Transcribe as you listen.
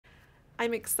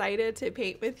I'm excited to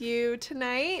paint with you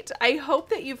tonight. I hope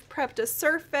that you've prepped a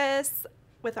surface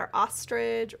with our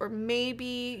ostrich, or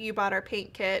maybe you bought our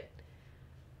paint kit.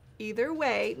 Either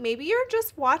way, maybe you're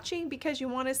just watching because you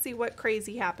want to see what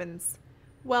crazy happens.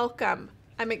 Welcome.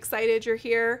 I'm excited you're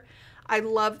here. I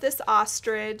love this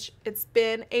ostrich. It's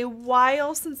been a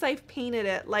while since I've painted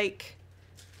it, like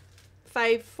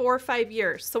 4 or 5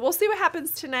 years. So we'll see what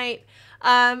happens tonight.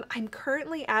 I'm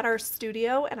currently at our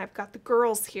studio and I've got the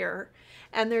girls here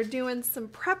and they're doing some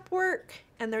prep work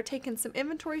and they're taking some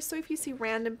inventory. So if you see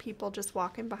random people just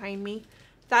walking behind me,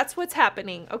 that's what's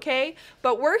happening, okay?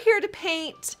 But we're here to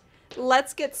paint.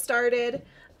 Let's get started.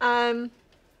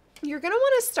 You're gonna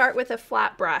wanna start with a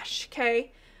flat brush,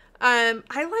 okay? I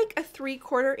like a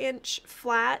 3/4 inch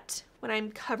flat when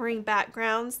I'm covering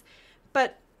backgrounds,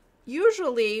 but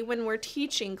usually when we're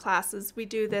teaching classes, we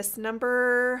do this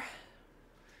number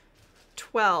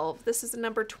 12. This is a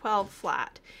number 12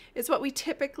 flat. It's what we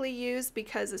typically use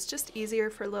because it's just easier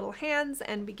for little hands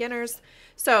and beginners.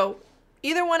 So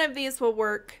either one of these will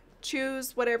work.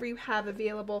 Choose whatever you have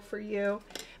available for you.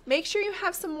 Make sure you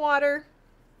have some water.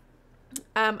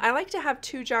 I like to have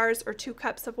 2 jars or 2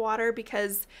 cups of water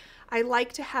because I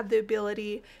like to have the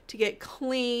ability to get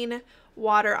clean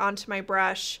water onto my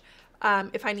brush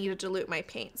if I need to dilute my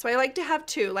paint. So I like to have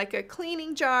 2, like a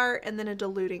cleaning jar and then a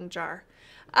diluting jar.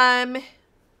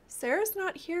 Sarah's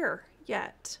not here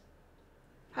yet.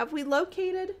 Have we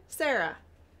located Sarah?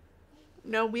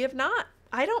 No, we have not.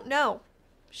 I don't know.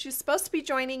 She's supposed to be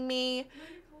joining me.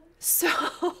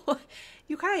 So,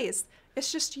 you guys,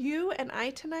 it's just you and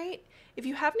I tonight. If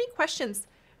you have any questions,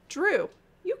 Drew,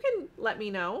 you can let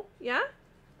me know. Yeah?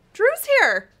 Drew's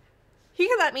here. He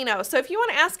can let me know. So if you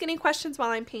want to ask any questions while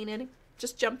I'm painting,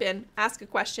 just jump in, ask a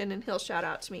question, and he'll shout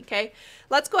out to me, okay?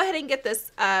 Let's go ahead and get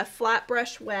this flat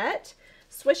brush wet.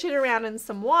 Swish it around in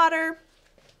some water.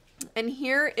 And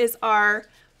here is our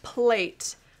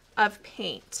plate of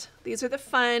paint. These are the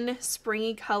fun,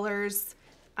 springy colors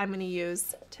I'm going to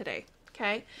use today,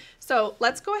 okay? So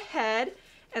let's go ahead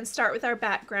and start with our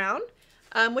background,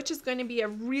 which is going to be a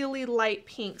really light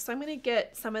pink. So I'm going to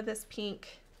get some of this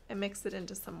pink and mix it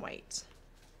into some white.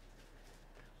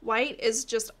 White is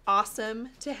just awesome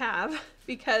to have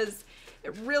because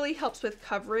it really helps with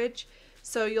coverage.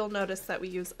 So you'll notice that we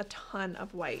use a ton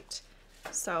of white.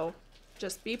 So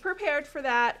just be prepared for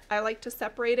that. I like to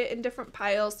separate it in different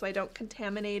piles so I don't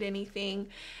contaminate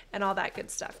anything and all that good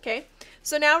stuff, okay?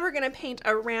 So now we're gonna paint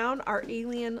around our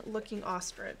alien looking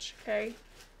ostrich, okay?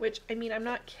 Which, I mean, I'm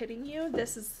not kidding you.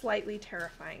 This is slightly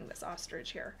terrifying, this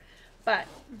ostrich here. But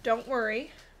don't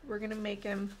worry, we're gonna make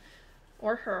him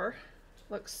or her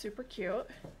look super cute.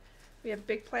 We have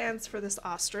big plans for this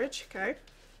ostrich, okay?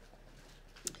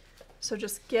 So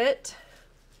just get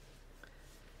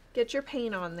your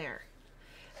paint on there.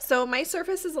 So my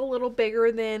surface is a little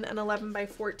bigger than an 11 by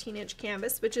 14 inch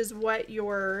canvas, which is what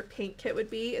your paint kit would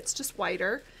be. It's just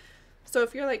wider. So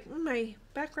if you're like, my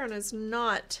background is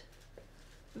not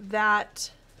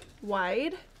that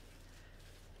wide,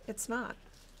 it's not.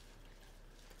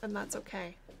 And that's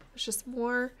okay. It's just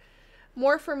more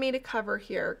for me to cover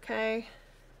here, okay?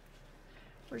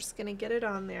 We're just gonna get it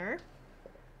on there.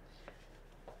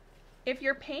 If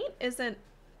your paint isn't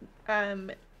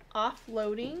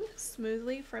offloading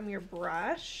smoothly from your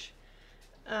brush,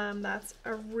 that's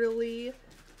a really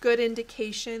good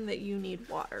indication that you need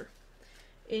water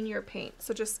in your paint.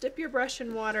 So just dip your brush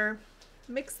in water,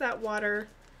 mix that water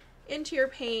into your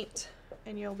paint,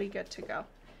 and you'll be good to go.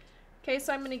 Okay,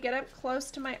 so I'm going to get up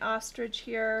close to my ostrich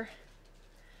here.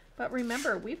 But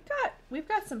remember, we've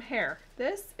got some hair.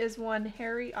 This is one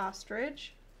hairy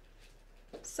ostrich.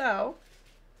 So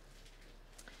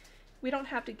we don't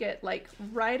have to get like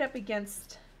right up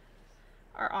against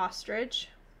our ostrich.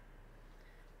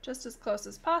 Just as close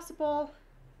as possible.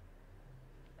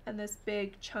 And this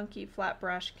big chunky flat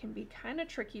brush can be kind of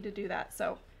tricky to do that,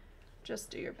 so just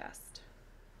do your best.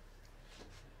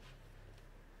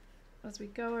 As we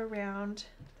go around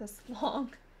this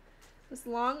long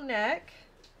neck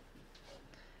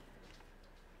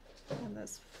and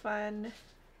this fun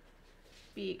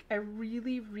beak. I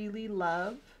really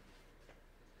love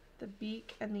the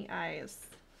beak and the eyes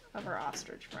of our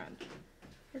ostrich friend.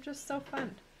 They're just so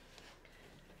fun.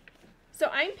 So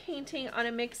I'm painting on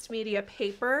a mixed media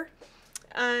paper.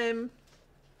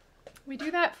 We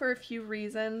do that for a few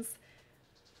reasons,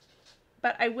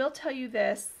 but I will tell you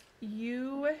this,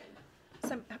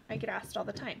 I get asked all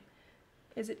the time,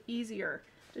 is it easier?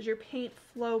 Does your paint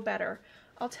flow better?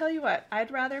 I'll tell you what,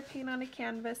 I'd rather paint on a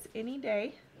canvas any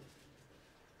day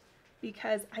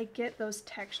because I get those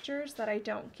textures that I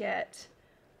don't get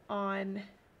on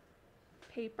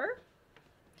paper.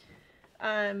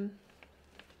 And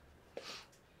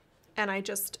I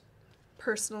just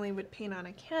personally would paint on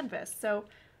a canvas. So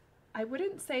I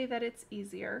wouldn't say that it's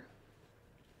easier.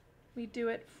 We do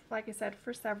it, like I said,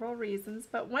 for several reasons,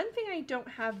 but one thing I don't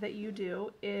have that you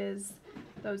do is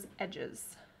those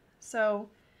edges. So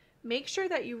make sure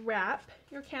that you wrap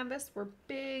your canvas. We're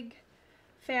big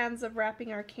fans of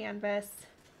wrapping our canvas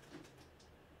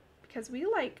because we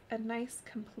like a nice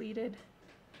completed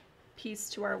piece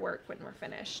to our work when we're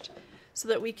finished, so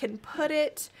that we can put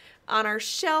it on our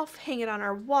shelf, hang it on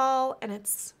our wall, and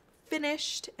it's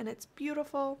finished and it's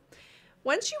beautiful.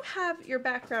 Once you have your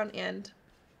background end,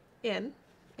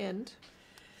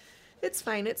 it's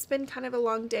fine. It's been kind of a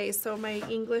long day, so my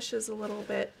English is a little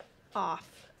bit off.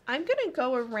 I'm gonna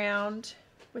go around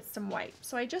with some white.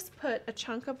 So I just put a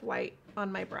chunk of white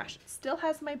on my brush. It still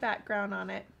has my background on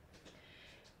it.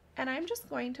 And I'm just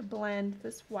going to blend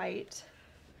this white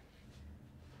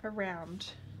around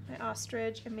my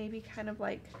ostrich and maybe kind of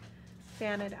like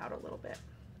fan it out a little bit.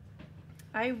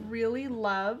 I really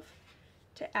love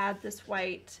to add this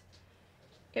white.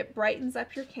 It brightens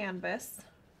up your canvas,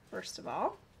 first of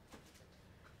all,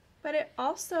 but it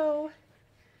also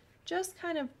just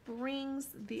kind of brings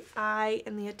the eye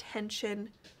and the attention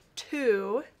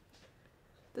to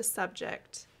the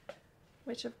subject,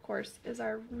 which of course is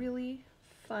our really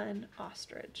fun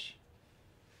ostrich.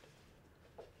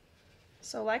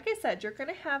 So like I said, you're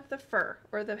going to have the fur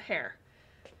or the hair.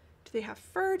 Do they have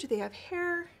fur? Do they have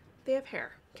hair? They have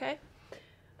hair, okay?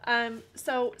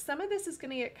 So some of this is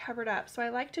going to get covered up. So I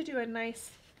like to do a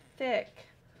nice thick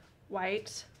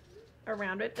white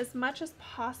around it as much as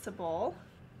possible,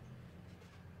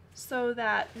 so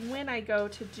that when I go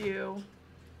to do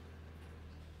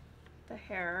the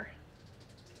hair,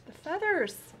 the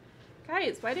feathers,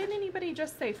 guys, why didn't anybody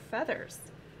just say feathers?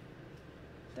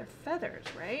 They're feathers,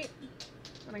 right?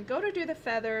 When I go to do the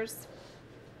feathers,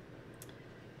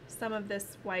 some of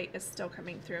this white is still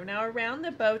coming through. Now around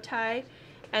the bow tie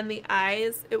and the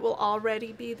eyes, it will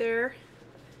already be there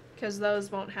because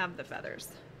those won't have the feathers.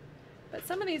 But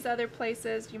some of these other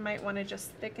places, you might want to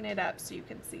just thicken it up so you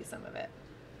can see some of it.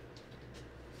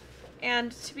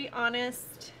 And to be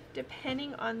honest,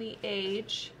 depending on the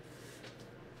age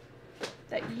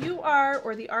that you are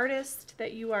or the artist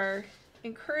that you are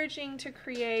encouraging to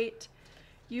create,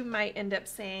 you might end up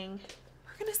saying,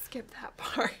 we're going to skip that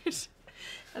part.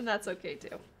 And that's okay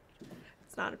too.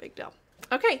 It's not a big deal.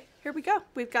 Okay, here we go.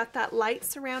 We've got that light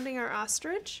surrounding our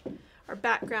ostrich. Our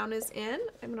background is in.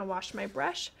 I'm going to wash my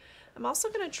brush. I'm also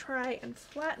going to try and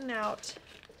flatten out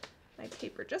my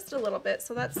paper just a little bit.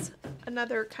 So that's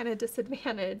another kind of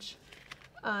disadvantage.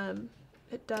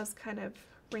 It does kind of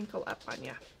wrinkle up on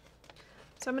you.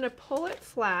 So I'm going to pull it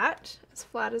flat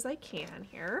as I can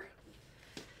here.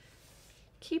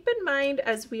 Keep in mind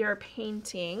as we are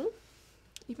painting,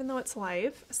 even though it's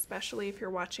live, especially if you're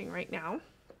watching right now.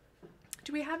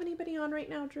 Do we have anybody on right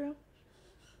now, Drew?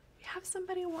 We have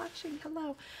somebody watching.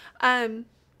 Hello.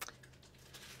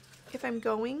 If I'm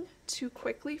going too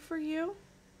quickly for you,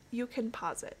 you can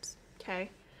pause it, okay?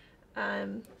 I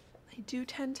do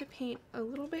tend to paint a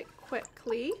little bit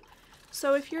quickly.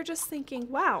 So if you're just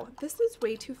thinking, wow, this is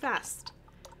way too fast,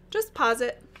 just pause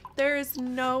it. There is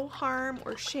no harm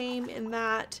or shame in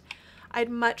that. I'd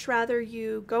much rather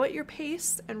you go at your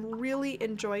pace and really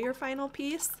enjoy your final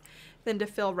piece than to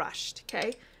feel rushed,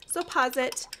 okay? So pause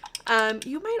it.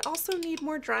 You might also need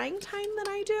more drying time than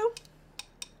I do,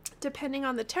 depending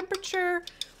on the temperature,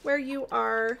 where you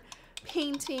are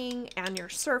painting, and your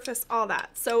surface, all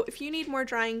that. So if you need more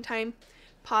drying time,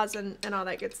 pause and all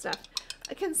that good stuff.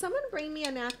 Can someone bring me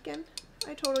a napkin?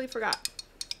 I totally forgot.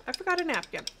 I forgot a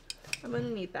napkin. I'm gonna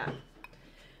need that.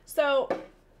 So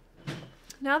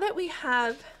now that we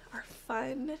have our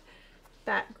fun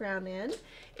background in,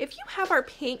 if you have our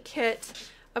paint kit,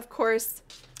 of course,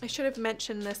 I should have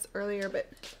mentioned this earlier, but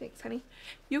thanks, honey.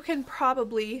 You can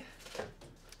probably,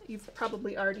 you've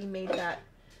probably already made that,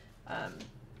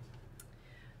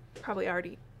 probably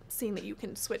already seen that you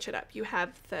can switch it up. You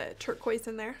have the turquoise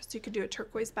in there, so you could do a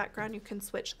turquoise background. You can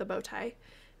switch the bow tie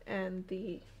and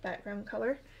the background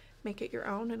color, make it your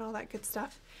own and all that good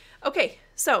stuff. Okay,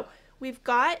 so we've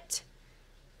got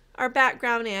our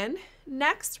background in.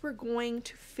 Next, we're going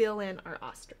to fill in our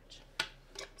ostrich.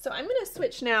 So I'm going to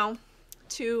switch now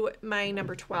to my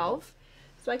number 12,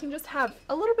 so I can just have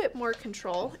a little bit more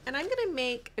control, and I'm going to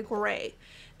make a gray.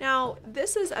 Now,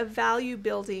 this is a value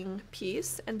building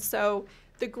piece, and so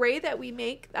the gray that we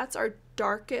make, that's our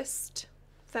darkest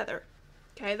feather,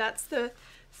 okay? That's the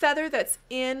feather that's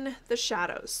in the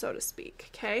shadows, so to speak,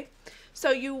 okay?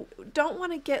 So you don't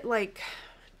want to get like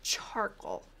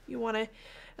charcoal. You want to,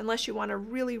 unless you want a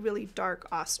really, really dark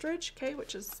ostrich, okay,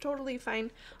 which is totally fine.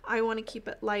 I want to keep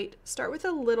it light. Start with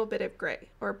a little bit of gray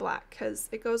or black because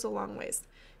it goes a long ways.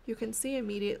 You can see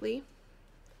immediately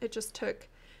it just took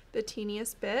the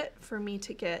teeniest bit for me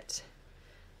to get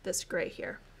this gray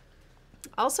here.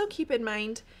 Also keep in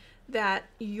mind that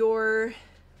your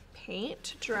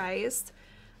paint dries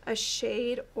a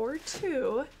shade or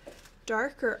two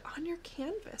darker on your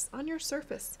canvas, on your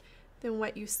surface, than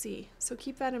what you see. So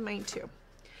keep that in mind too.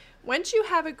 Once you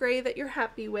have a gray that you're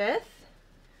happy with,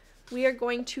 we are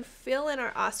going to fill in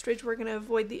our ostrich. We're going to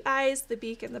avoid the eyes, the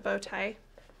beak, and the bow tie.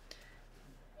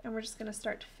 And we're just going to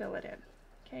start to fill it in.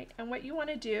 Okay, and what you want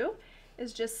to do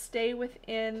is just stay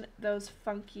within those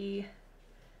funky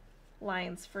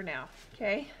lines for now,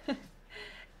 okay?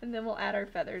 And then we'll add our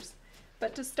feathers.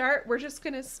 But to start, we're just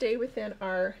going to stay within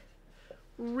our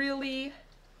really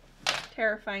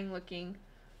terrifying looking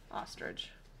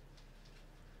ostrich.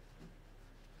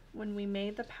 When we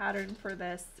made the pattern for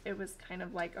this, it was kind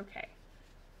of like, okay,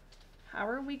 how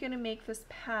are we going to make this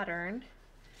pattern?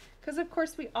 Because of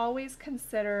course we always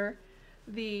consider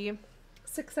the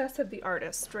success of the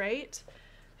artist, right?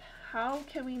 How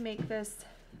can we make this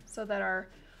so that our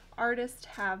artists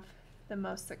have the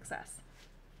most success?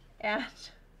 And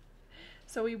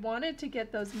so we wanted to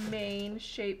get those main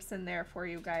shapes in there for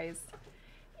you guys.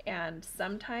 And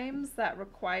sometimes that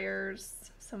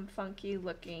requires some funky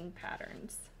looking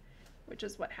patterns, which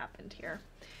is what happened here.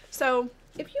 So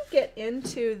if you get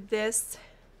into this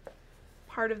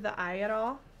part of the eye at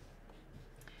all,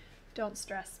 don't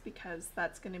stress because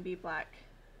that's going to be black.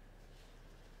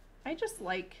 I just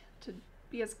like to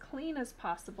be as clean as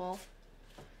possible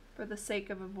for the sake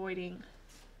of avoiding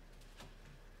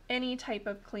any type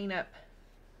of cleanup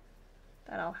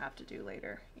that I'll have to do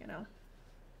later, you know.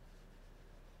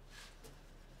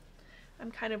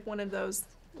 I'm kind of one of those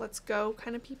let's go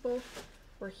kind of people.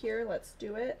 We're here, let's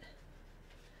do it.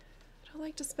 I don't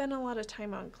like to spend a lot of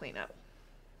time on cleanup.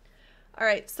 All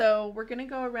right, so we're gonna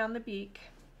go around the beak.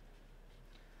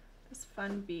 This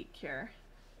fun beak here.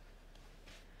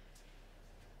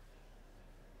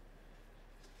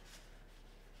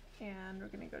 And we're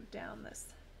gonna go down this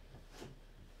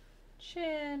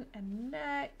chin and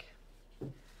neck,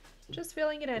 just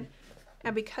filling it in.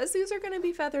 And because these are going to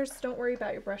be feathers, don't worry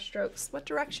about your brush strokes. What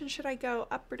direction should I go?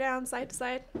 Up or down, side to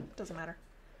side? Doesn't matter.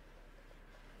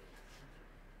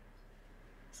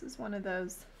 This is one of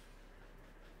those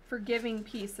forgiving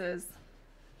pieces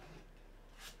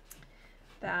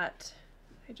that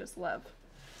I just love.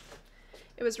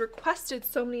 It was requested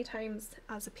so many times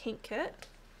as a paint kit.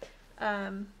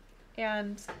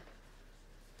 And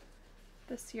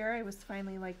this year I was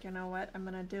finally like, you know what, I'm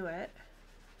gonna do it.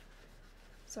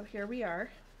 So here we are.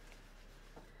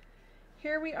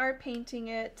 Here we are painting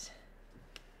it.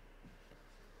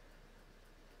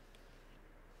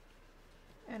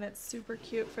 And it's super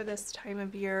cute for this time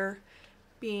of year,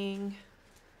 being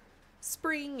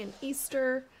spring and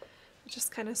Easter. It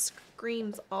just kind of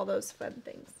screams all those fun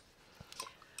things.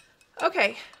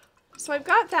 Okay, so I've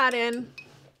got that in.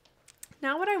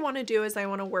 Now what I want to do is I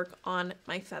want to work on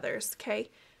my feathers, okay?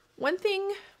 One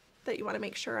thing that you want to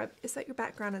make sure of is that your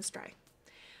background is dry.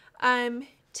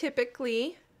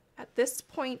 Typically at this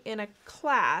point in a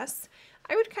class,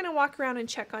 I would kind of walk around and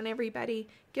check on everybody,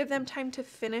 give them time to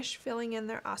finish filling in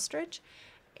their ostrich,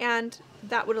 and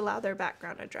that would allow their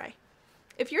background to dry.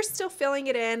 If you're still filling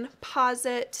it in, pause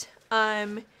it.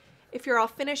 If you're all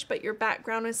finished but your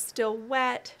background is still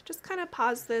wet, just kind of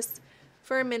pause this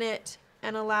for a minute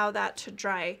and allow that to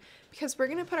dry, because we're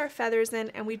going to put our feathers in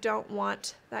and we don't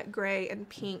want that gray and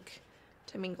pink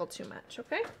to mingle too much,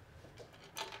 okay?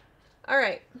 All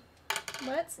right,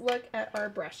 let's look at our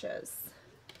brushes.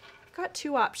 I've got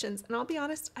two options, and I'll be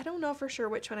honest, I don't know for sure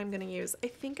which one I'm going to use. I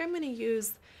think I'm going to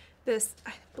use this,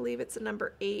 I believe it's a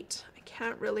number 8. I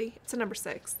can't really, it's a number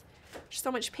 6. There's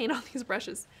so much paint on these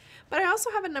brushes. But I also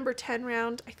have a number 10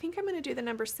 round. I think I'm going to do the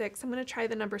number 6. I'm going to try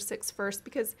the number 6 first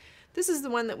because this is the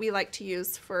one that we like to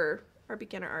use for our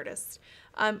beginner artists.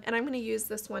 And I'm going to use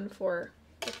this one for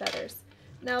the feathers.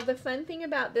 Now the fun thing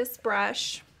about this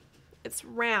brush, it's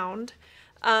round,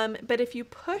 but if you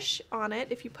push on it,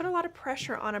 if you put a lot of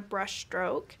pressure on a brush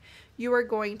stroke, you are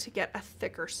going to get a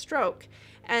thicker stroke.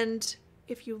 And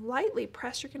if you lightly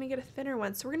press, you're going to get a thinner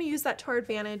one. So we're going to use that to our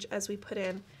advantage as we put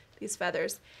in these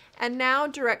feathers. And now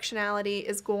directionality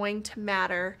is going to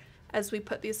matter as we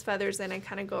put these feathers in and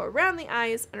kind of go around the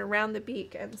eyes and around the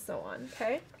beak and so on,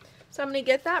 okay? So I'm going to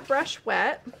get that brush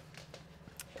wet,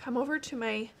 come over to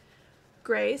my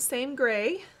gray, same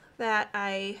gray that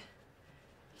I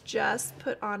just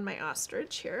put on my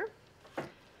ostrich here.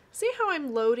 See how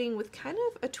I'm loading with kind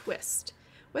of a twist.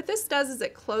 What this does is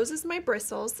it closes my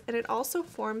bristles, and it also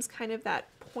forms kind of that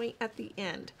point at the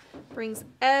end. Brings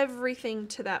everything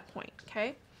to that point,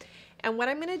 okay? And what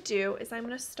I'm gonna do is I'm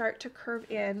gonna start to curve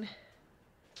in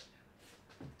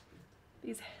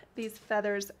these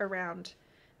feathers around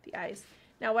the eyes.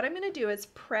 Now what I'm gonna do is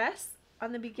press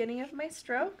on the beginning of my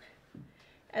stroke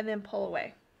and then pull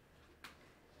away.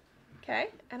 Okay,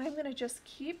 and I'm gonna just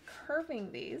keep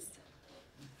curving these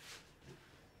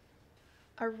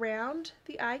around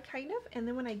the eye kind of, and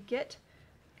then when I get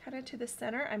kind of to the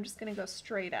center, I'm just gonna go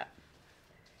straight up.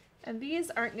 And these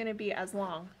aren't gonna be as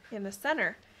long in the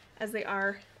center as they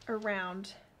are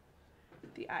around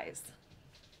the eyes.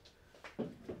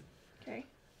 Okay,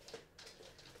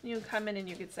 you can come in and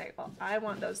you could say, well, I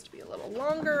want those to be a little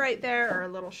longer right there or a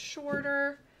little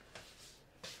shorter.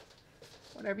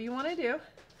 Whatever you want to do.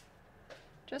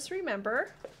 Just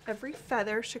remember, every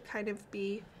feather should kind of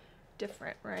be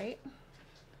different, right?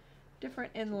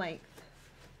 Different in length.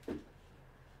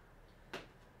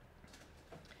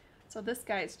 So this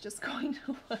guy is just going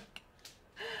to look,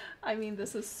 I mean,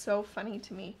 this is so funny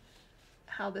to me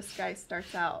how this guy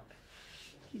starts out.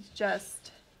 He's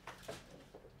just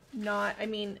not, I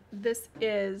mean, this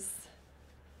is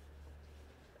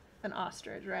an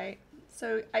ostrich, right?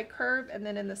 So I curve and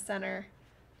then in the center,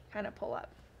 kind of pull up,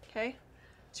 okay?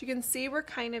 So you can see we're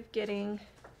kind of getting,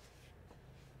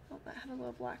 oh, that had a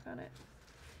little black on it.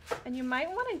 And you might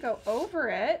want to go over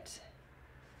it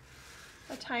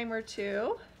a time or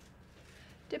two,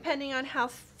 depending on how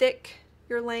thick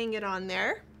you're laying it on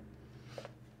there.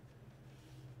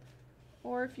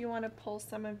 Or if you want to pull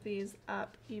some of these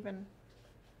up even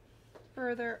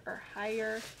further or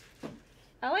higher.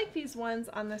 I like these ones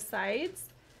on the sides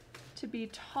to be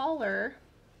taller.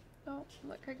 Oh,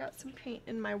 look, I got some paint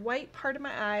in my white part of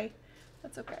my eye.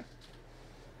 That's okay.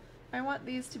 I want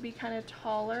these to be kind of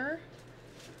taller,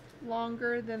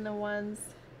 longer than the ones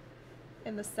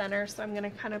in the center, so I'm going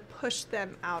to kind of push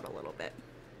them out a little bit.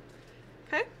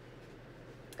 Okay?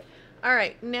 All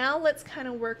right, now let's kind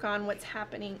of work on what's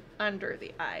happening under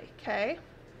the eye, okay?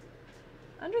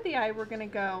 Under the eye, we're going to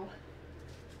go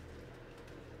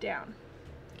down,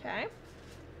 okay?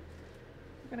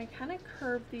 We're going to kind of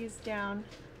curve these down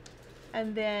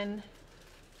and then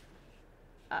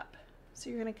up. So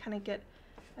you're going to kind of get,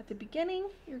 at the beginning,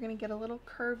 you're going to get a little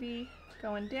curvy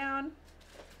going down,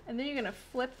 and then you're going to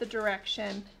flip the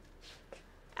direction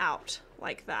out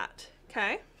like that,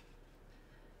 okay?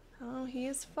 Oh, he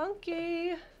is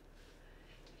funky.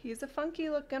 He's a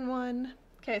funky looking one.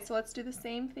 Okay, so let's do the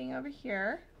same thing over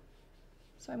here.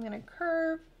 So I'm going to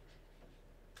curve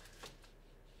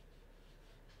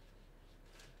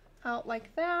out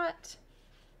like that,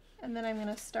 and then I'm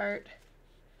going to start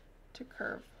to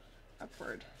curve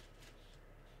upward.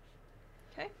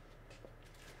 Okay?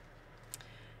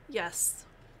 Yes,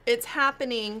 it's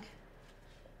happening.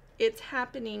 It's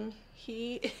happening.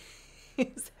 He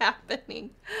is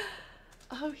happening.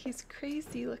 Oh, he's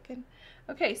crazy looking.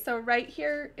 Okay, so right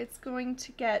here, it's going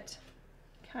to get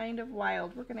kind of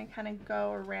wild. We're going to kind of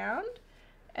go around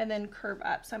and then curve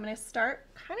up. So I'm going to start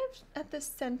kind of at the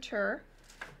center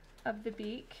of the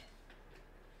beak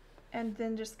and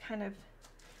then just kind of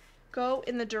go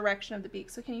in the direction of the beak.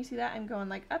 So can you see that? I'm going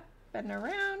like up and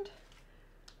around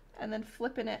and then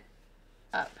flipping it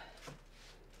up.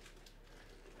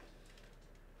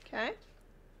 Okay?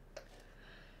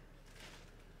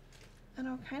 And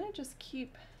I'll kind of just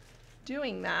keep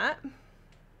doing that.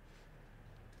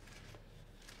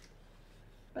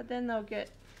 But then they'll get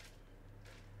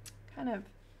kind of,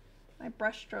 my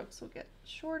brush strokes will get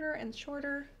shorter and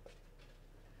shorter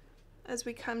as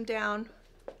we come down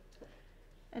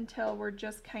until we're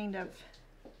just kind of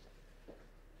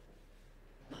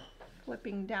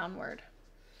flipping downward.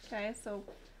 Okay, so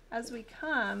as we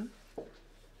come,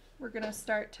 we're going to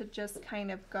start to just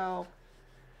kind of go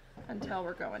until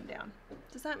we're going down.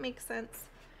 Does that make sense?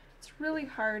 It's really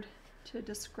hard to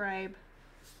describe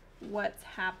what's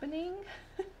happening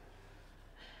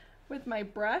with my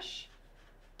brush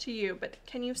to you, but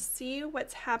can you see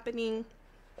what's happening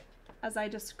as I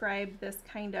describe this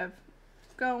kind of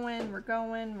going, we're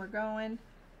going, we're going,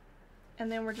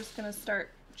 and then we're just going to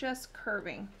start just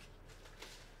curving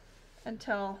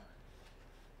until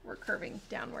we're curving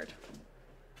downward.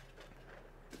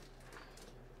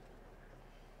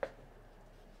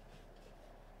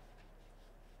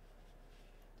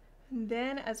 And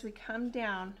then as we come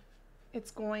down,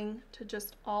 it's going to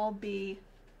just all be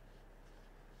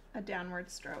a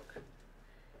downward stroke.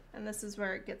 And this is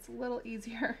where it gets a little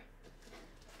easier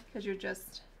because you're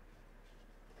just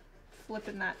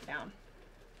flipping that down,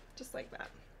 just like that.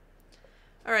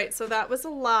 All right, so that was a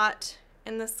lot,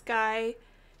 and this guy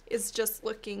is just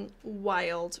looking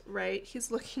wild, right? He's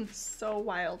looking so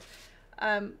wild.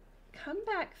 Come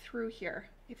back through here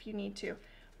if you need to.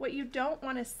 What you don't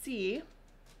want to see,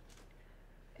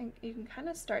 and you can kind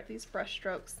of start these brush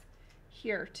strokes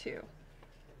here too.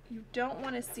 You don't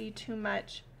want to see too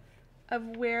much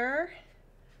of where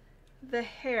the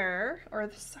hair, or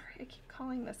sorry, I keep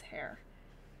calling this hair,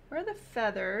 where the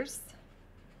feathers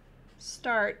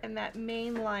start and that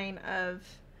main line of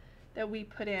that we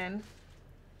put in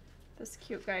this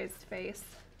cute guy's face,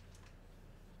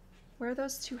 where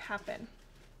those two happen.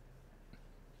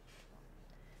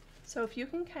 So if you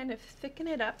can kind of thicken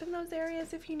it up in those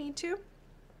areas if you need to,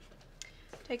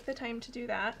 take the time to do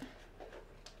that,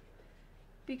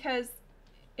 because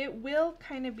it will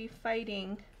kind of be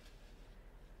fighting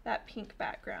that pink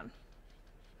background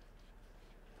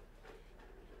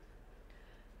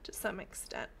to some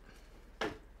extent.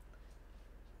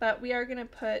 But we are gonna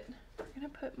put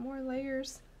more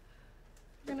layers.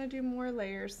 We're gonna do more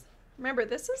layers. Remember,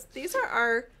 these are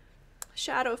our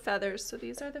shadow feathers. So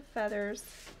these are the feathers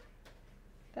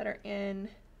that are in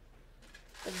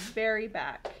the very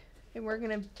back, and we're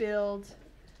gonna build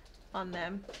on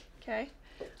them, okay?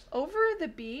 Over the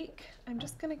beak, I'm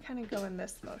just gonna kind of go in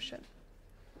this motion,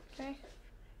 okay?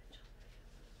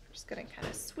 I'm just gonna kind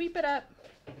of sweep it up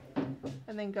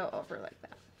and then go over like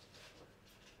that.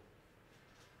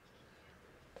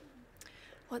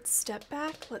 Let's step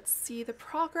back. Let's see the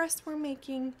progress we're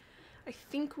making. I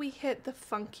think we hit the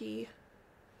funky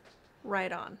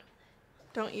right on.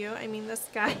 Don't you? I mean, this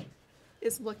guy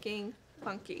is looking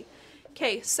funky.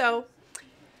 Okay, so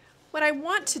what I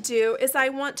want to do is I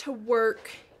want to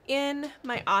work in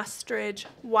my ostrich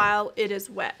while it is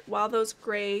wet, while those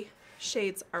gray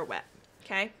shades are wet,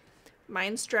 okay?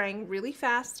 Mine's drying really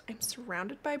fast. I'm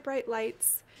surrounded by bright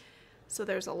lights, so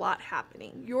there's a lot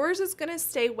happening. Yours is gonna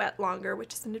stay wet longer,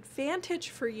 which is an advantage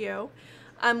for you.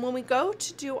 When we go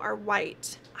to do our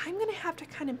white, I'm gonna have to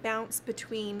kind of bounce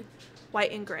between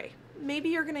white and gray. Maybe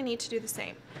you're gonna need to do the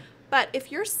same. But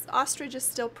if your ostrich is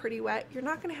still pretty wet, you're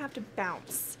not gonna have to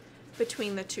bounce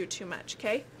between the two too much,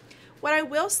 okay? What I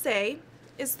will say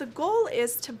is the goal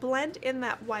is to blend in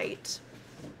that white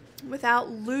without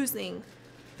losing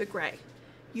the gray.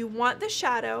 You want the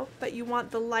shadow, but you want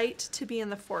the light to be in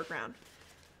the foreground.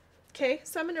 Okay,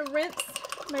 so I'm gonna rinse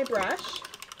my brush,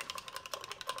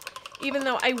 even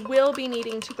though I will be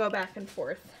needing to go back and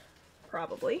forth,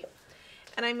 probably.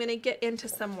 And I'm gonna get into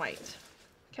some white,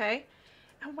 okay?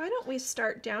 And why don't we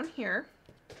start down here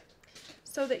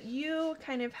so that you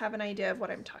kind of have an idea of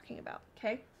what I'm talking about,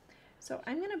 okay? So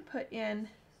I'm gonna put in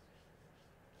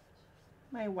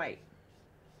my white.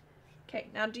 Okay,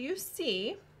 now do you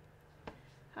see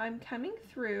how I'm coming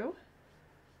through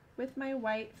with my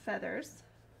white feathers,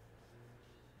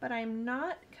 but I'm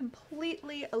not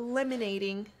completely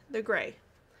eliminating the gray.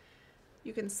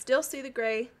 You can still see the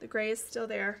gray is still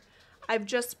there. I've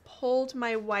just pulled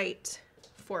my white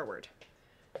forward,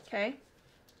 okay?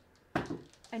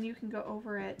 And you can go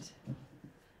over it.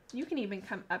 You can even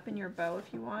come up in your bow if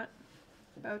you want,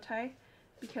 bow tie,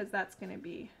 because that's gonna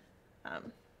be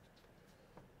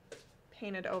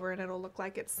painted over and it'll look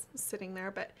like it's sitting there.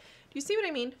 But do you see what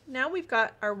I mean? Now we've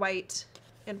got our white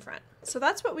in front. So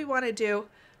that's what we wanna do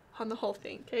on the whole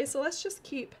thing, okay? So let's just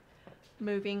keep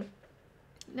moving.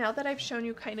 Now that I've shown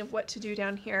you kind of what to do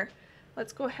down here,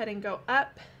 let's go ahead and go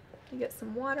up and get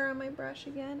some water on my brush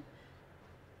again.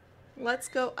 Let's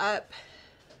go up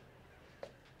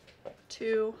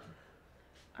to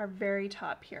our very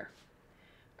top here.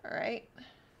 All right.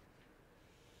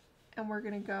 And we're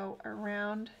gonna go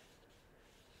around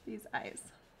these eyes.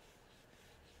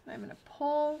 And I'm gonna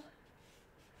pull,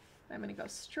 I'm gonna go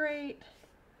straight,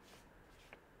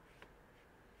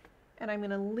 and I'm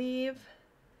gonna leave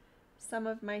some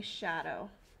of my shadow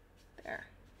there.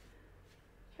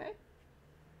 Okay.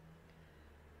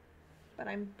 But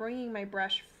I'm bringing my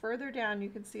brush further down. You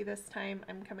can see this time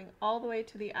I'm coming all the way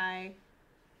to the eye,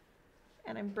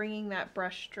 and I'm bringing that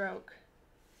brush stroke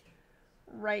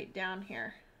right down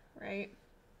here, right?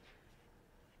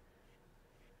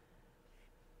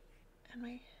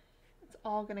 And it's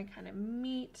all gonna kind of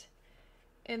meet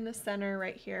in the center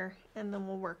right here, and then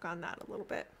we'll work on that a little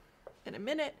bit in a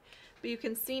minute. But you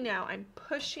can see now I'm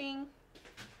pushing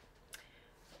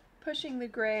the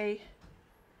gray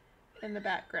in the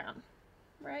background,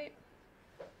 right?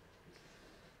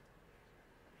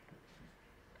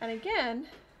 And again,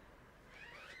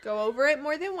 go over it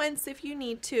more than once if you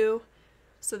need to,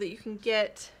 so that you can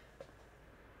get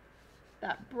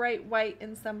that bright white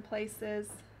in some places.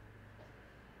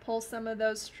 Pull some of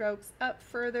those strokes up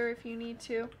further if you need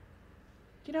to.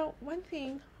 You know, one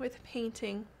thing with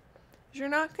painting You're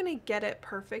not going to get it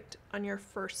perfect on your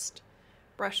first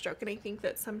brush stroke. And I think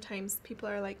that sometimes people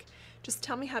are like, just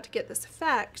tell me how to get this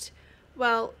effect.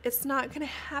 Well, it's not going to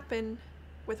happen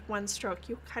with one stroke.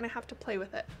 You kind of have to play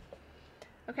with it.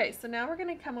 Okay, so now we're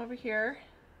going to come over here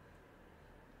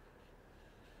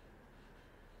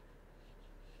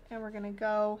and we're going to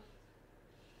go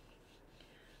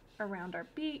around our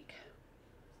beak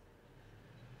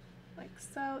like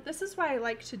so. This is why I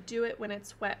like to do it when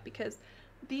it's wet, because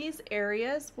these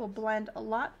areas will blend a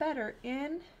lot better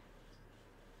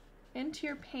into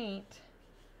your paint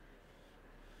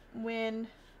when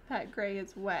that gray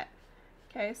is wet.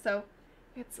 Okay, so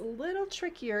it's a little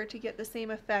trickier to get the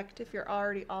same effect if you're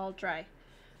already all dry.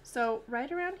 So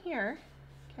right around here,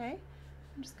 okay,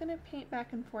 I'm just gonna paint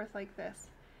back and forth like this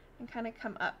and kind of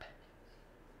come up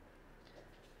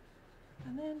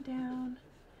and then down.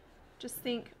 Just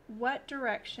think, what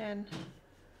direction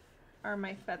are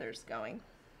my feathers going?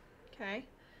 Okay,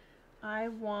 I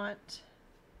want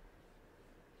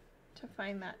to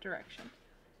find that direction.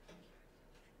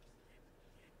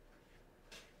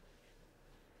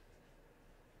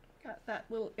 Got that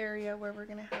little area where we're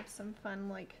gonna have some fun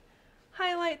like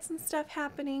highlights and stuff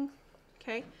happening.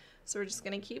 Okay, so we're just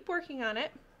gonna keep working on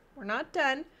it. We're not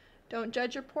done. Don't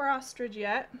judge your poor ostrich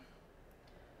yet.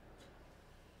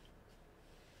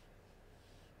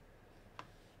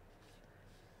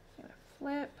 I'm gonna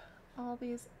flip all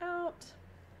these out.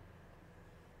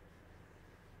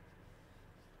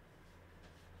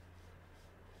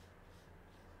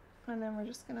 And then we're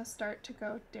just gonna start to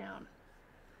go down.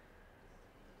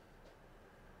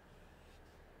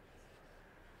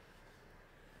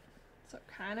 So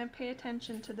kind of pay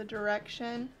attention to the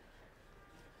direction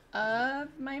of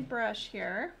my brush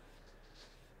here.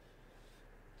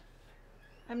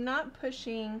 I'm not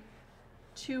pushing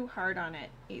too hard on it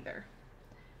either,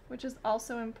 which is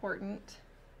also important.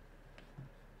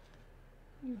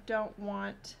 You don't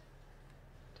want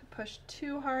to push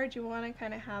too hard. You want to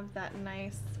kind of have that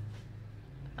nice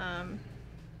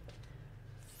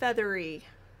feathery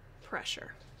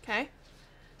pressure, okay?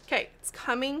 Okay, it's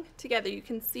coming together. You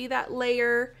can see that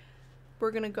layer.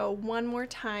 We're gonna go one more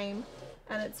time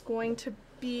and it's going to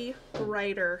be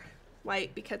brighter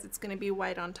white because it's gonna be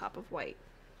white on top of white.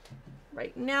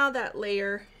 Right now that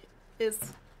layer is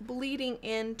bleeding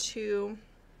into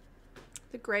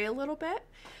the gray a little bit,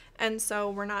 and so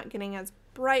we're not getting as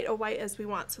bright a white as we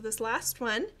want. So this last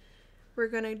one, we're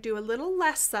gonna do a little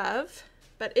less of,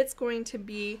 but it's going to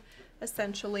be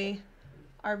essentially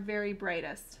our very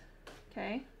brightest,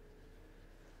 okay?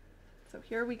 So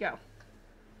here we go.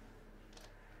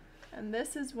 And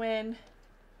this is when,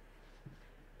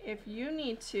 if you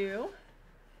need to,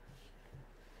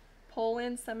 pull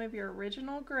in some of your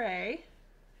original gray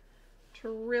to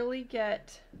really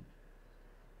get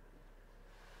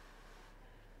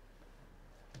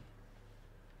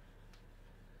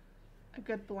a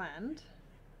good blend,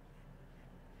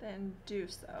 then do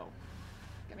so.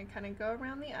 I'm gonna kind of go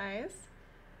around the eyes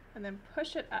and then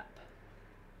push it up.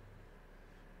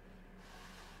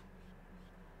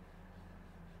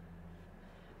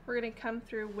 We're going to come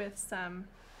through with some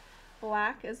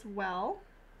black as well,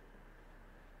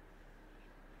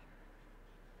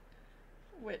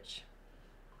 which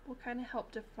will kind of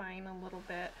help define a little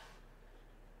bit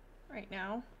right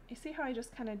now. You see how I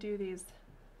just kind of do these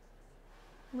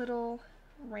little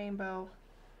rainbow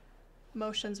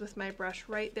motions with my brush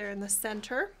right there in the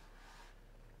center,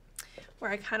 where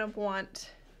I kind of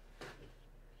want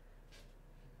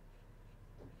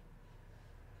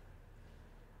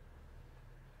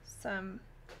some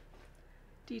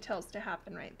details to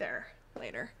happen right there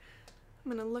later.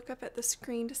 I'm gonna look up at the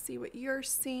screen to see what you're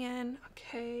seeing.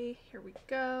 Okay, here we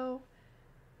go.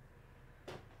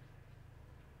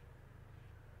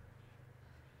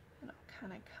 And I'll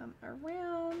kind of come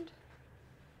around,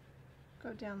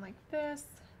 go down like this,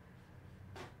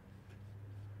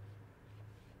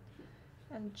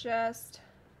 and just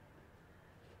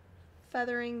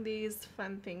feathering these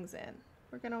fun things in.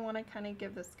 We're going to want to kind of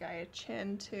give this guy a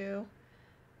chin too.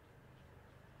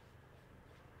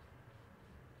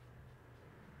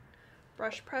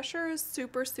 Brush pressure is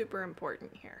super, super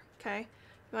important here, okay?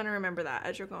 You want to remember that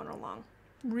as you're going along.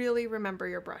 Really remember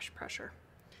your brush pressure.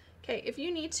 Okay, if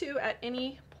you need to at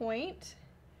any point,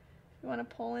 you want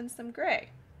to pull in some gray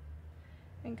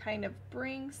and kind of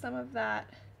bring some of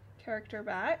that character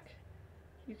back.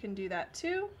 You can do that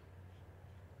too.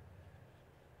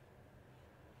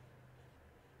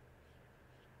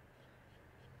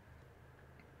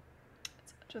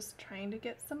 Just trying to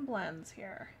get some blends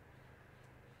here.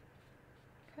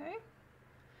 Okay.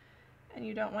 And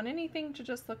you don't want anything to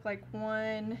just look like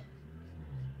one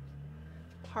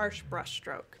harsh brush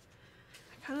stroke.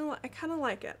 I kind of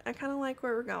like it. I kind of like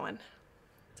where we're going.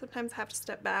 Sometimes I have to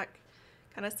step back,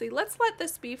 kind of see, let's let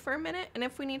this be for a minute, and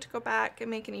if we need to go back and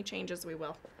make any changes, we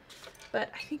will. But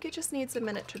I think it just needs a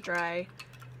minute to dry.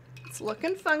 It's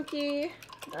looking funky.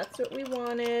 That's what we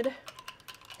wanted.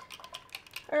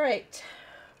 All right,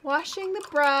 washing the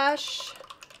brush.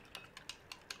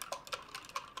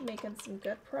 Making some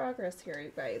good progress here,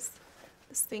 you guys.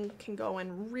 This thing can go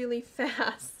in really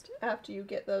fast after you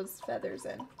get those feathers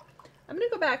in. I'm gonna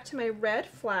go back to my red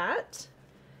flat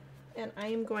and I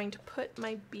am going to put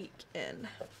my beak in,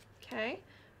 okay?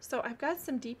 So I've got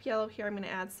some deep yellow here. I'm gonna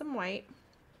add some white.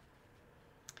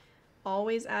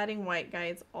 Always adding white,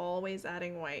 guys, always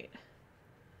adding white.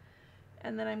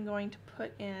 And then I'm going to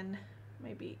put in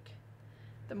my beak.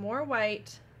 The more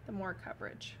white, the more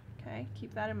coverage, okay?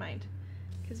 Keep that in mind,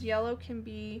 because yellow can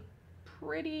be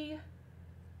pretty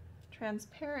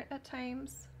transparent at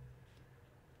times.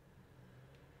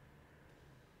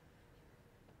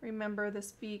 Remember,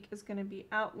 this beak is going to be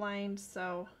outlined,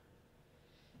 so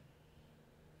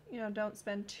don't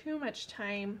spend too much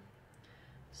time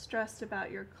stressed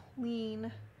about your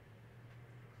clean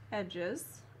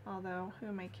edges. Although, who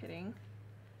am I kidding?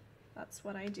 That's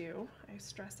what I do. I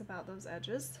stress about those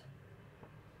edges.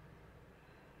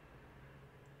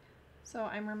 So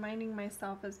I'm reminding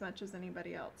myself as much as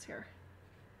anybody else here.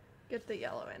 Get the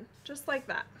yellow in, just like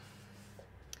that.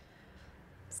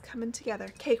 It's coming together.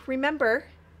 Okay, remember,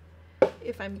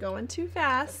 if I'm going too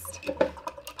fast,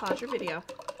 pause your video.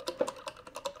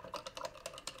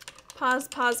 Pause,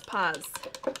 pause, pause.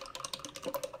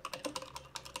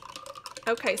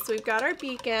 Okay, so we've got our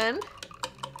beak in.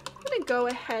 I'm gonna go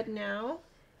ahead now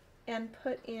and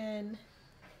put in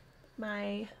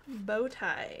my bow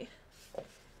tie.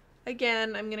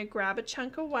 Again, I'm gonna grab a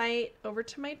chunk of white over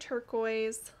to my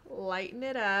turquoise, lighten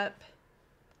it up.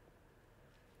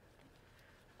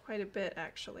 Quite a bit,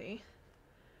 actually.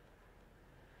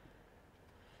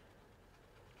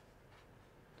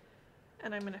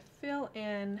 And I'm gonna fill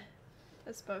in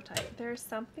this bow tie. There's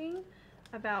something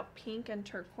about pink and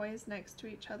turquoise next to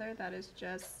each other that is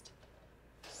just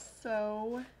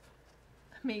so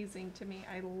amazing to me.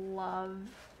 I love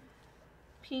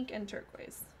pink and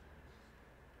turquoise.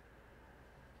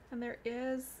 And there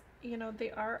is,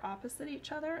 they are opposite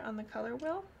each other on the color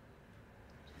wheel.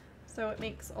 So it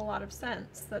makes a lot of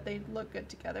sense that they look good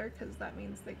together, because that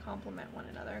means they complement one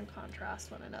another and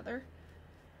contrast one another.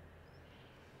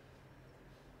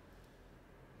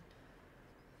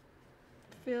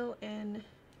 Fill in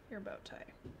your bow tie.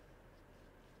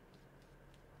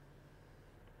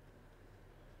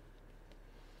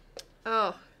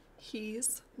 Oh,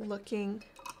 he's looking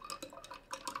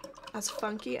as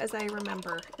funky as I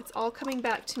remember. It's all coming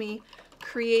back to me,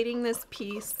 creating this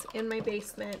piece in my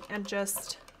basement and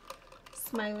just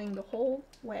smiling the whole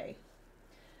way.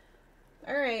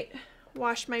 All right,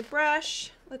 wash my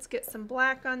brush. Let's get some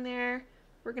black on there.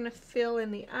 We're gonna fill in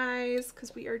the eyes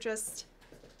because we are just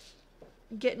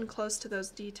getting close to those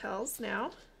details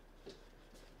now.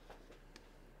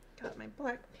 Got my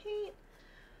black paint.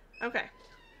 Okay.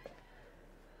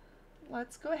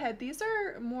 Let's go ahead. These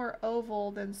are more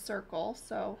oval than circle,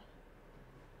 so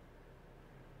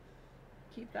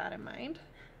keep that in mind.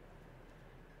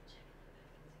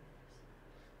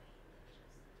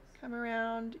 Come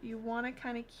around. You want to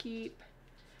kind of keep,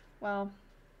 well,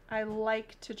 I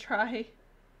like to try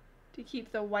to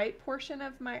keep the white portion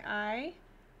of my eye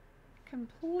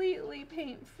completely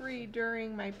paint free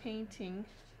during my painting.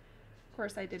 Of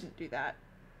course, I didn't do that.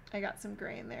 I got some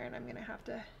gray in there and I'm going to have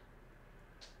to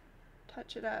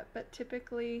touch it up, but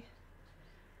typically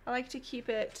I like to keep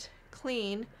it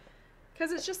clean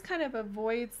because it just kind of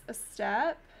avoids a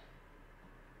step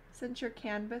since your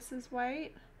canvas is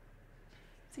white.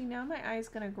 See, now my eye's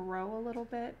going to grow a little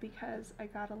bit because I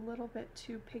got a little bit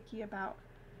too picky about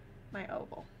my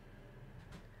oval.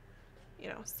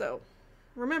 So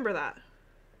remember that.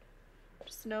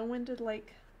 Just know when to,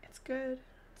 like, it's good,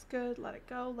 let it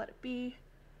go, let it be.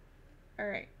 All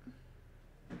right.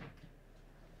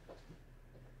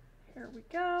 Here we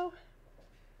go.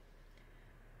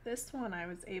 This one I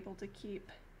was able to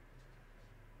keep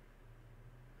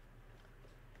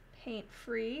paint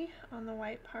free on the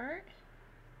white part.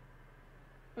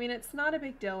 I mean, it's not a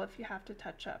big deal if you have to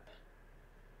touch up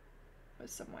with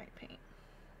some white paint.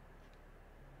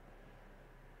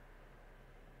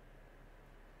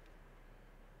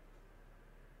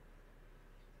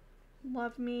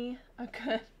 Love me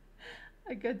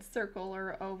a good circle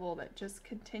or oval that just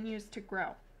continues to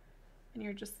grow. And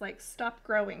you're just like, stop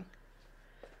growing.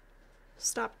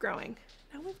 Stop growing.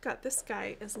 Now we've got this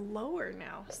guy is lower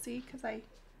now. See, because I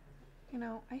You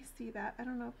know, I see that. I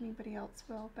don't know if anybody else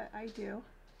will, but I do.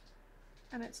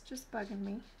 And it's just bugging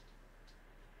me.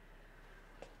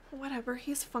 Whatever,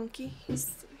 he's funky.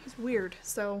 He's weird,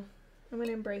 so I'm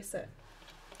gonna embrace it.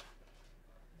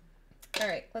 All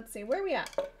right, let's see, where are we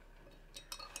at?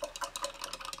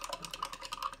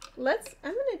 I'm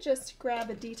gonna just grab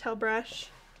a detail brush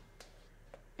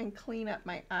and clean up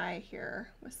my eye here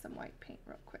with some white paint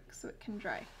real quick so it can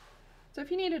dry. So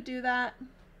if you need to do that,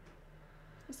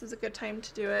 this is a good time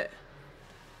to do it.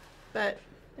 But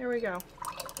there we go.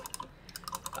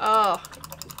 Oh,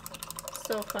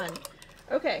 so fun.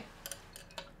 Okay,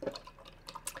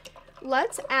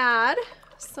 let's add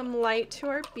some light to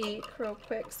our beak real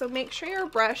quick. So make sure your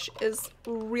brush is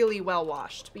really well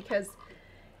washed because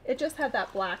it just had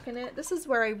that black in it. This is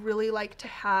where I really like to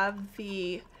have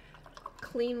the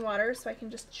clean water so I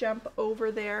can just jump over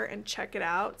there and check it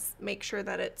out. Make sure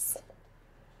that this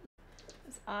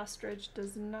ostrich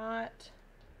does not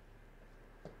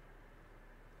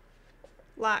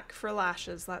lack for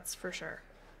lashes, that's for sure.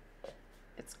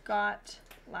 It's got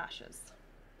lashes.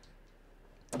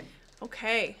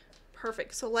 Okay,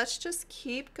 perfect. So let's just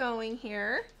keep going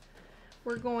here.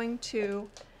 We're going to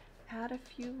add a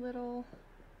few little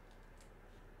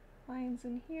lines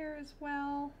in here as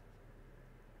well.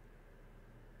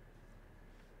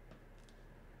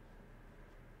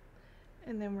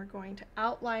 And then we're going to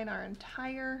outline our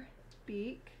entire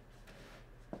beak.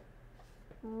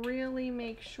 Really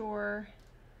make sure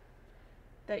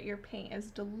that your paint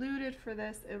is diluted for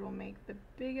this. It will make the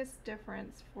biggest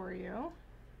difference for you.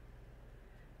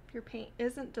 If your paint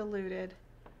isn't diluted,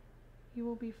 you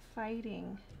will be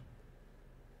fighting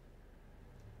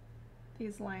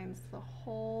these lines the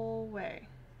whole way.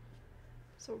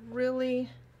 So really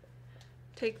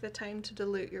take the time to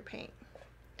dilute your paint.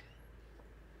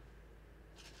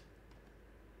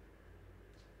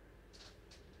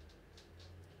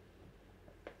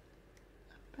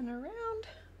 Up and around.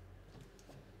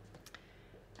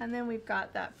 And then we've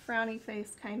got that frowny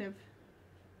face kind of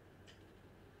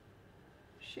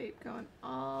shape going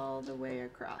all the way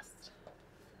across.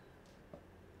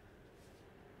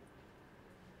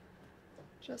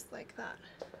 Just like that.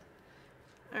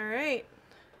 All right.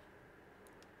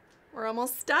 We're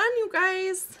almost done, you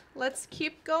guys. Let's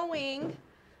keep going.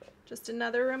 Just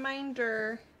another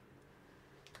reminder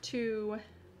to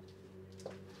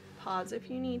pause if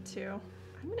you need to.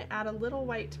 I'm gonna add a little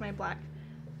white to my black.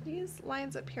 These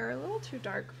lines up here are a little too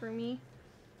dark for me,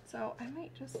 so I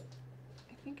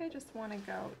think I just want to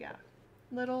go, yeah,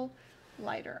 little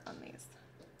lighter on these.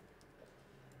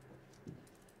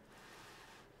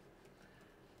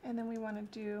 And then we want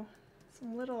to do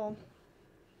some little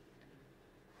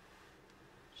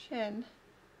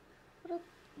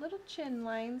little chin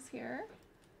lines here.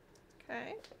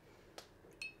 Okay,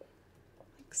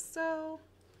 like so.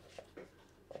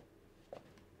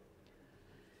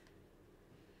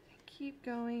 Keep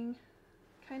going,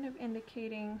 kind of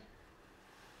indicating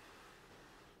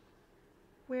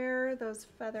where those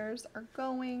feathers are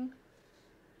going.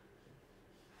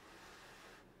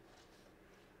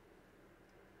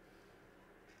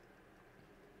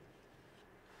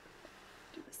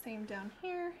 Do the same down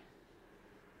here.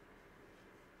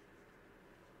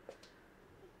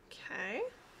 Okay.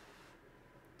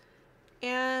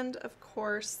 And of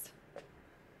course,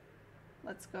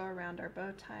 let's go around our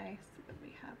bow tie so that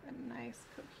we have a nice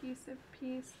cohesive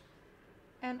piece.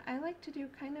 And I like to do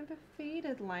kind of a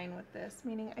faded line with this,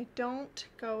 meaning I don't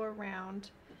go around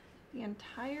the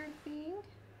entire thing.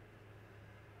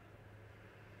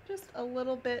 Just a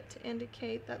little bit to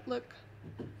indicate that, look,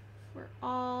 we're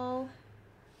all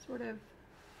sort of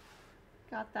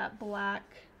got that black,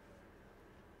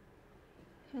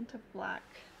 hint of black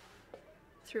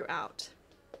throughout.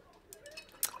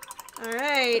 All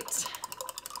right.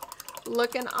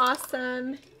 Looking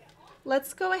awesome.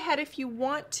 Let's go ahead, if you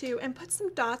want to, and put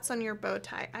some dots on your bow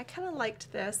tie. I kind of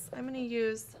liked this. I'm going to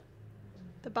use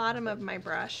the bottom of my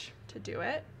brush to do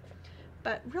it.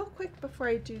 But real quick before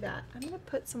I do that, I'm going to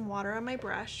put some water on my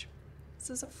brush. This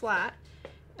is a flat,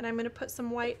 and I'm going to put some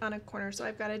white on a corner. So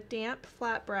I've got a damp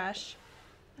flat brush,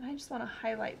 and I just want to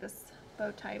highlight this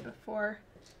bow tie before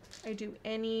I do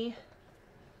any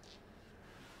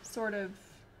sort of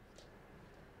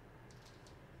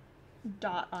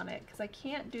dot on it, because I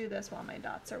can't do this while my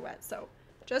dots are wet. So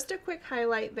just a quick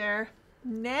highlight there.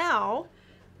 Now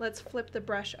let's flip the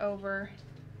brush over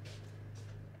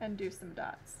and do some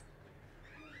dots.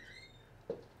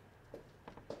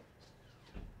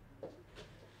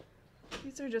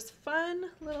 These are just fun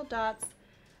little dots,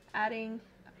 adding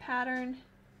a pattern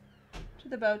to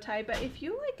the bow tie. But if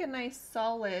you like a nice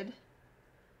solid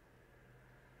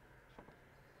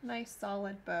Nice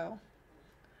solid bow.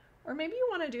 Or maybe you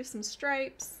want to do some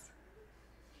stripes.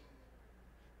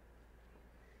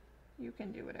 You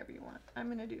can do whatever you want. I'm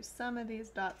going to do some of these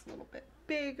dots a little bit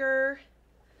bigger,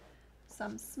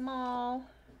 some small.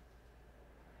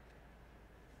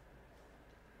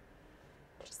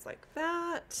 Just like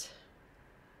that.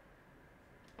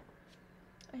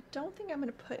 I don't think I'm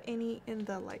going to put any in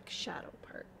the like shadow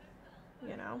part,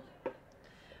 you know.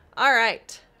 All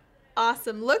right.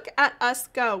 Awesome. Look at us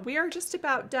go. We are just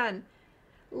about done.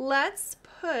 Let's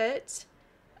put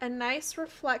a nice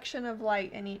reflection of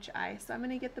light in each eye. So I'm going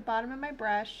to get the bottom of my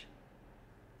brush,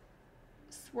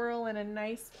 swirl in a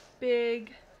nice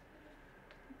big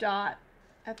dot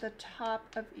at the top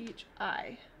of each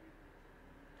eye,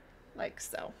 like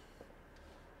so.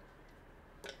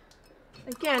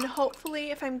 Again,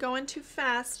 hopefully if I'm going too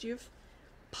fast, you've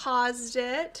paused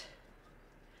it.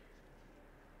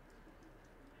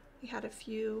 We had a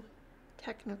few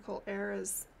technical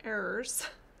errors.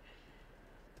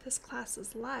 This class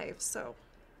is live, so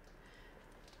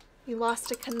we lost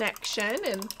a connection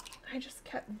and I just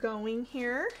kept going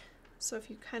here. So if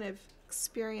you kind of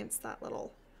experience that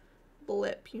little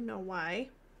blip, you know why.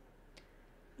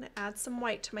 I'm going to add some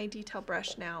white to my detail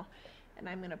brush now, and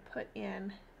I'm going to put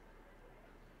in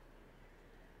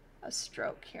a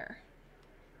stroke here.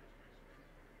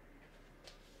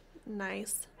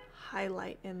 Nice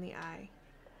highlight in the eye.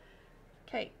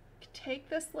 Okay, take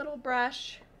this little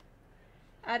brush,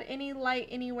 add any light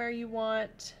anywhere you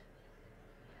want,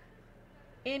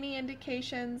 any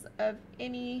indications of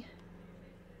any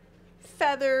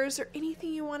feathers or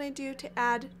anything you want to do to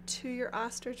add to your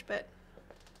ostrich, but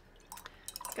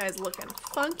this guy's looking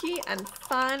funky and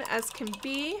fun as can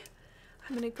be.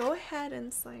 I'm going to go ahead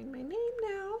and sign my name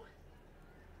now.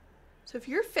 So if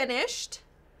you're finished,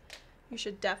 you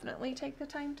should definitely take the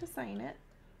time to sign it.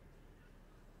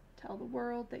 Tell the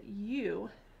world that you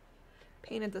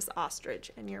painted this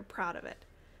ostrich and you're proud of it.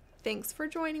 Thanks for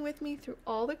joining with me through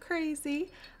all the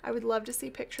crazy. I would love to see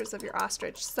pictures of your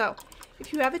ostrich. So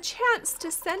if you have a chance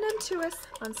to send them to us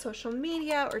on social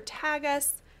media or tag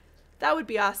us, that would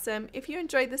be awesome. If you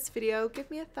enjoyed this video,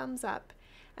 give me a thumbs up,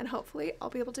 and hopefully I'll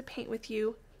be able to paint with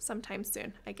you sometime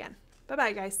soon again.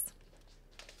 Bye-bye, guys.